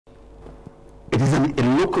it is in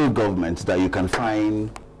a local government that you can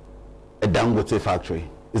find a Dangote factory.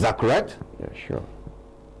 Is that correct? Yeah, sure.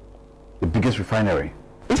 The biggest refinery.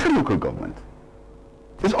 It's a local government.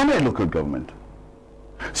 It's only a local government.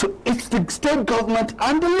 So it's the state government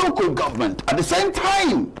and the local government at the same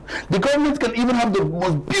time. The government can even have the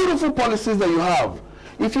most beautiful policies that you have.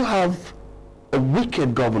 If you have a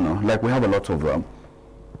wicked governor, like we have a lot of them,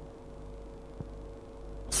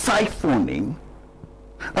 siphoning,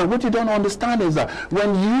 and what you don't understand is that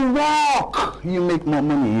when you walk, you make more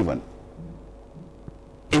money even.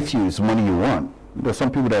 If it's money you want. There's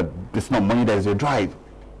some people that it's not money that is your drive.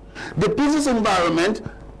 The business environment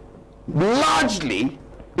largely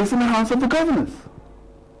is in the hands of the governors.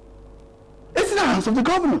 It's in the hands of the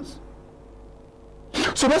governors.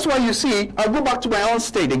 So that's why you see, I'll go back to my own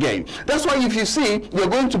state again. That's why if you see, you're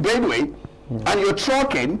going to Bedway and you're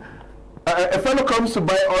trucking, a fellow comes to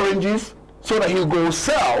buy oranges so that he'll go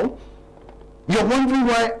sell, you're wondering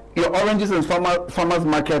why your oranges in farmers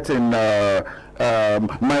market in my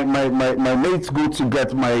mates go to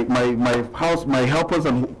get my house, my helpers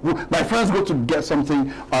and my friends go to get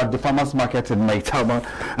something at the farmers market in my town,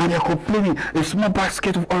 and they're complaining a small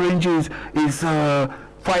basket of oranges is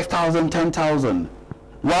 5,000, 10,000.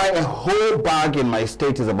 Why a whole bag in my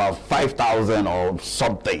state is about 5,000 or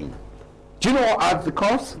something? Do you know what adds the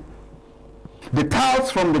cost? The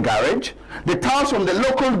tiles from the garage, the tiles from the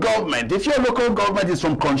local government. If your local government is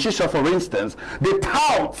from Conshisha, for instance, the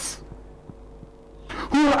tiles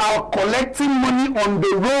who are collecting money on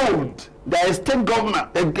the road, there is state governor,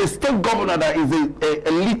 a state governor that is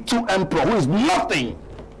a little emperor who is nothing.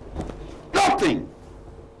 Nothing.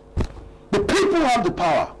 The people have the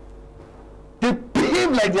power. They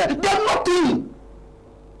behave like that. They're nothing.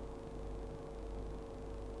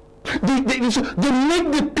 They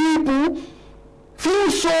make the people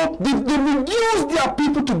feel so, they reduce their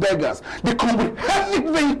people to beggars. They come with heavy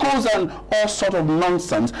vehicles and all sort of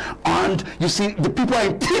nonsense, and you see the people are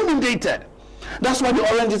intimidated. That's why the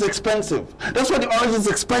orange is expensive. That's why the orange is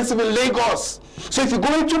expensive in Lagos. So if you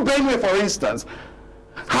go into Benue, for instance,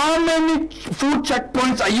 how many food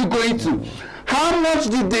checkpoints are you going to? How much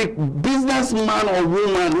did the businessman or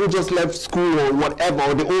woman who just left school or whatever,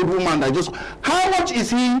 or the old woman that just, how much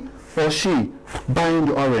is he or she buying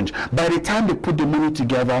the orange? By the time they put the money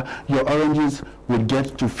together, your oranges would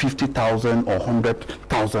get to 50,000 or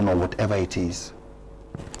 100,000 or whatever it is.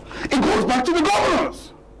 It goes back to the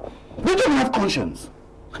governors. They don't have conscience.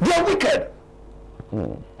 They are wicked.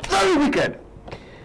 Very wicked.